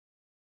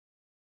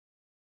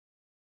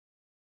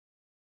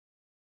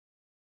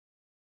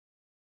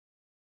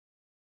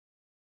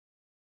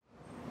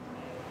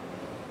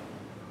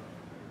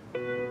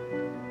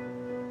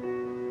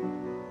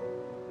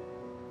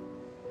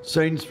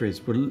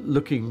Sainsbury's were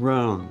looking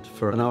round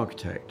for an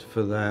architect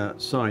for their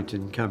site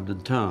in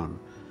Camden Town,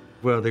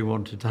 where they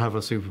wanted to have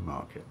a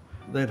supermarket.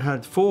 They'd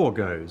had 4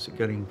 goes at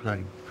getting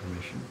planning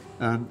permission,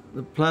 and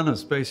the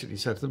planners basically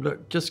said to them,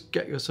 look, just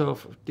get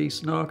yourself a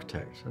decent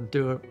architect and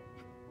do a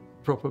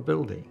proper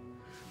building.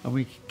 And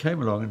we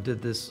came along and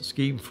did this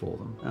scheme for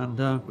them,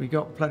 and we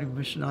got planning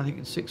permission, I think,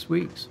 in 6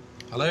 weeks.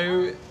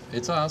 Hello,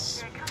 it's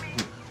us.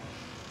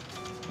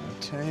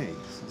 Okay,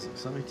 this is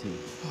exciting.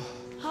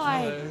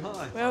 Hi. Hello.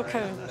 Hi.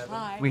 Welcome.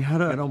 Hi. We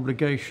had an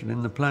obligation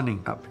in the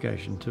planning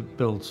application to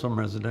build some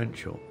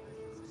residential.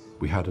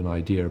 We had an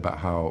idea about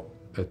how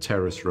a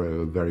terrace row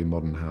of very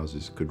modern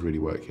houses could really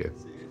work here.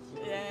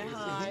 Yeah,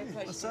 hi.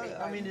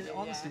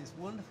 Honestly, it's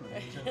wonderful.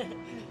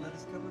 Let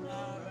us come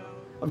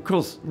Of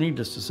course,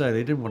 needless to say,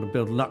 they didn't want to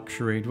build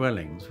luxury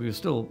dwellings. We were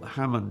still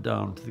hammered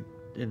down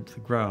into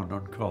the ground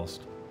on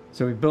cost.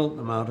 So we built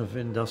them out of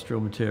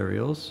industrial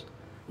materials,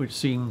 which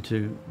seemed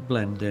to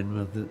blend in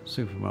with the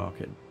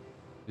supermarket.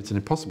 It's an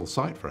impossible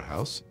site for a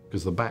house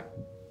because the back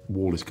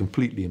wall is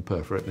completely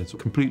imperforate and it's a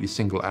completely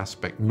single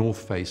aspect,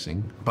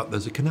 north-facing, but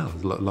there's a canal,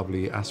 there's a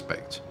lovely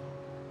aspect.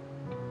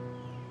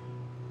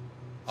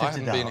 I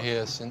haven't been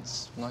here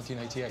since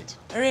 1988.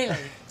 Really?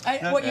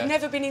 What, Yeah. you've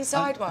never been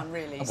inside one,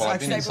 really? Well, I've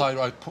been inside,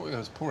 I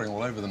was pouring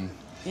all over them,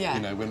 Yeah.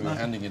 you know, when we were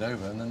handing it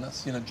over, and then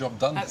that's, you know, job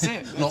done. That's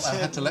it. Not, I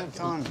had to let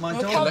My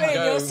Well, dog, come let in,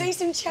 go. you'll see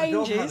some my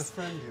dog had a changes.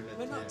 friend who lived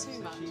But not there, too so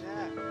much. she-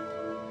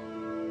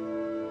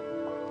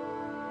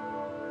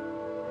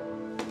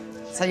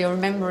 So you're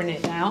remembering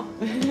it now.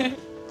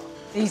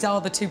 These are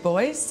the 2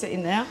 boys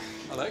sitting there.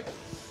 Hello.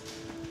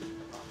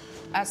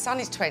 Our son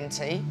is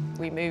 20.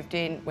 We moved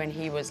in when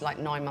he was like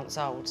 9 months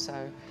old,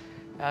 so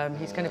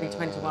he's going to be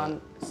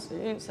 21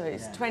 soon, so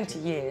it's 20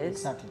 years.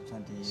 Exactly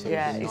 20 years.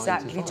 Yeah, in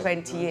exactly 95.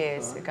 20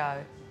 years ago.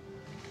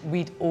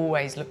 We'd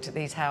always looked at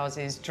these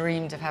houses,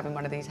 dreamed of having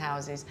one of these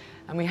houses,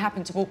 and we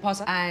happened to walk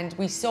past and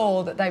we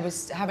saw that they were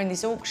having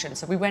this auction.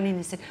 So we went in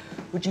and said,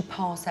 would you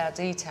pass our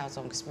details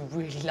on, because we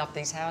really love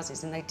these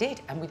houses, and they did,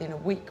 and within a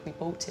week we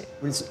bought it.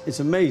 It's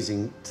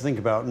amazing to think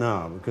about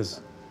now, because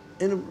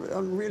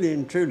really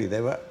and truly they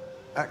were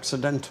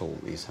accidental,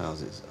 these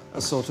houses.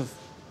 A sort of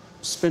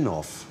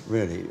spin-off,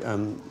 really.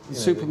 The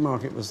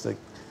supermarket was the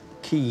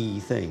key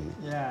thing.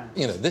 Yeah.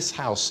 You know, this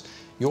house,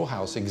 your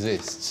house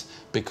exists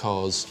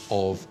because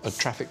of a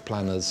traffic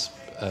planner's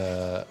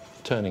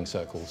turning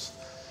circles.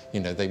 You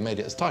know, they made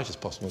it as tight as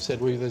possible.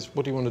 Said, well,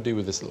 what do you want to do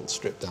with this little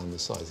strip down the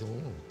side? Said,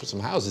 well, put some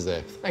houses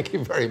there. Thank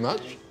you very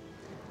much.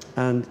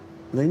 And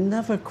they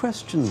never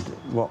questioned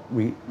what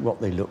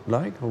they looked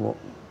like or what,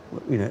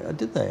 you know,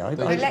 did they?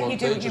 They let you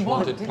do what you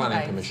want, wanted didn't planning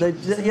they?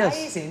 permission.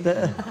 Yes. amazing.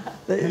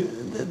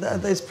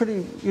 There's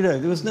pretty, you know,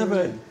 there was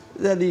never,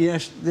 they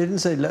didn't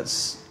say,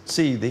 let's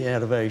see the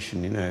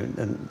elevation, you know,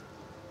 and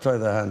throw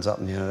their hands up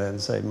in the air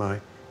and say, my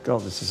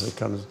God, this is a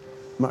kind of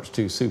much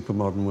too super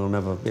modern, we'll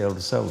never be able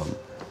to sell them.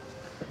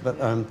 But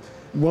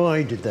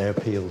why did they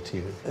appeal to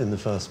you in the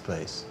first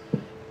place?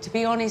 To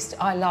be honest,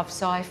 I love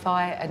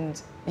sci-fi,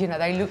 and, you know,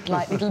 they look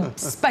like little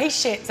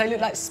spaceships, they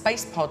look like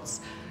space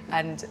pods,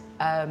 and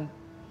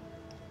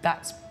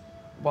that's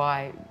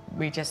why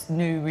we just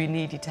knew we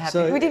needed to have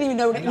it. We didn't even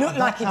know what it looked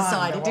like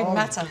inside, it didn't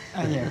matter.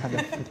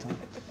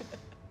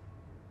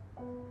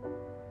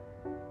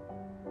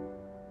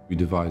 We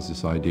devised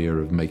this idea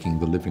of making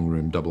the living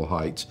room double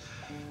height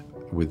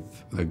with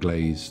a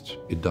glazed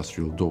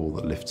industrial door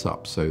that lifts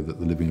up so that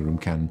the living room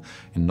can,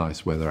 in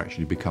nice weather,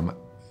 actually become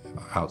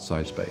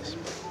outside space.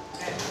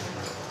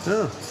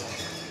 Oh,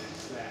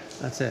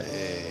 that's it.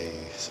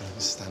 Hey, so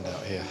let's stand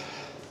out here.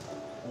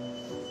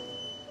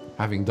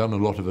 Having done a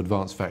lot of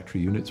advanced factory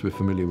units, we're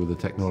familiar with the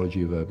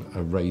technology of a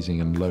raising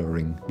and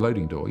lowering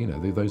loading door. You know,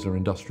 those are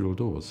industrial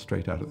doors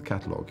straight out of the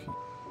catalogue.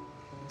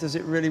 Does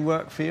it really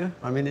work for you?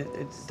 I mean, It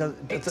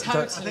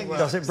totally works.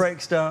 does it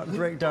break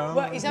down?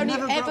 Well, it's only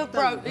ever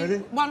broke.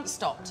 Really? Once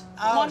stopped.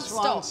 Oh, Once it's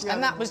once, stopped, yeah.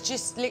 and that was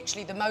just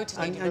literally the motor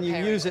needed And you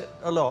repairing. use it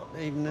a lot,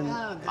 even in...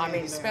 I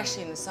mean,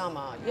 especially in the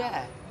summer,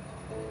 yeah.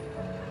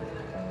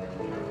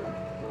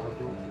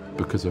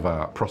 Because of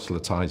our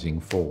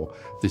proselytizing for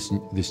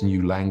this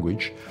new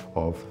language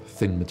of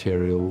thin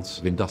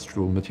materials,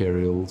 industrial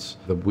materials.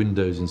 The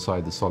windows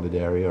inside the solid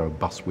area are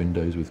bus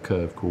windows with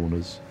curved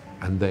corners.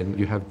 And then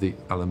you have the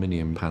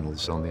aluminium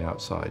panels on the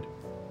outside.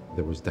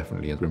 There was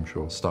definitely a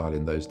Grimshaw style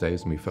in those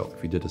days, and we felt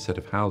if we did a set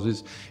of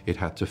houses, it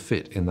had to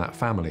fit in that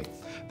family.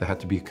 There had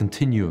to be a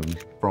continuum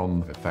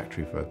from a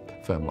factory for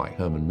a firm like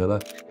Herman Miller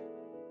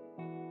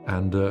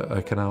and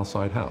a canal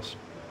side house.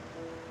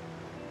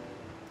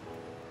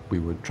 We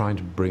were trying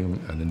to bring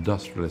an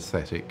industrial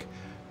aesthetic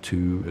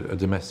to a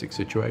domestic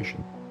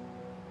situation.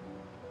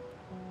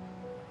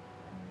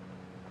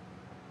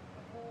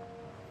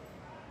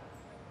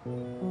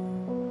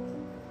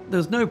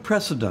 There's no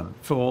precedent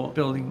for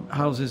building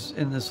houses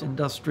in this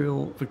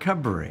industrial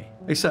vocabulary,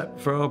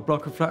 except for a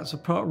block of flats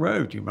at Park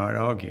Road, you might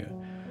argue,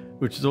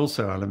 which is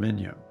also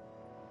aluminium.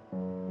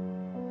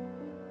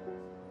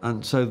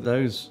 And so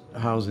those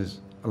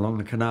houses along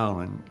the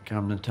canal in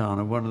Camden Town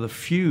are one of the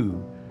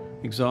few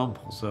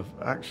examples of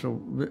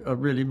a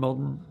really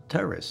modern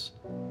terrace.